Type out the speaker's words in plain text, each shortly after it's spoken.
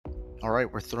All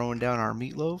right, we're throwing down our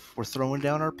meatloaf. We're throwing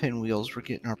down our pinwheels. We're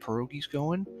getting our pierogies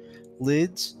going.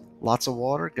 Lids, lots of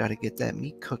water. Got to get that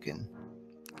meat cooking.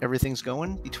 Everything's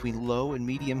going between low and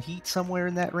medium heat, somewhere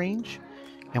in that range.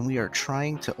 And we are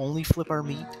trying to only flip our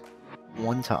meat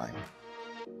one time.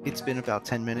 It's been about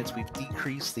 10 minutes. We've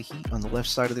decreased the heat on the left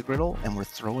side of the griddle, and we're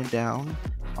throwing down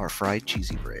our fried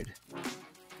cheesy bread.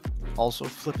 Also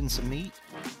flipping some meat,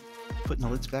 putting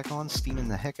the lids back on, steaming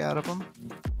the heck out of them.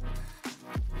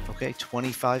 Okay,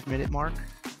 25-minute mark.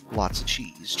 Lots of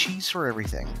cheese. Cheese for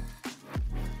everything.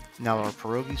 Now our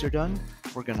pierogies are done.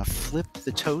 We're going to flip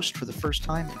the toast for the first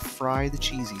time and fry the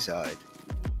cheesy side.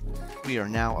 We are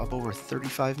now up over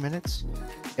 35 minutes.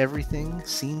 Everything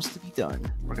seems to be done.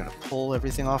 We're going to pull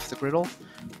everything off the griddle.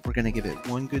 We're going to give it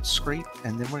one good scrape,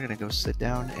 and then we're going to go sit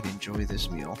down and enjoy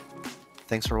this meal.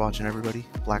 Thanks for watching, everybody.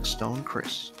 Blackstone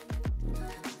Chris.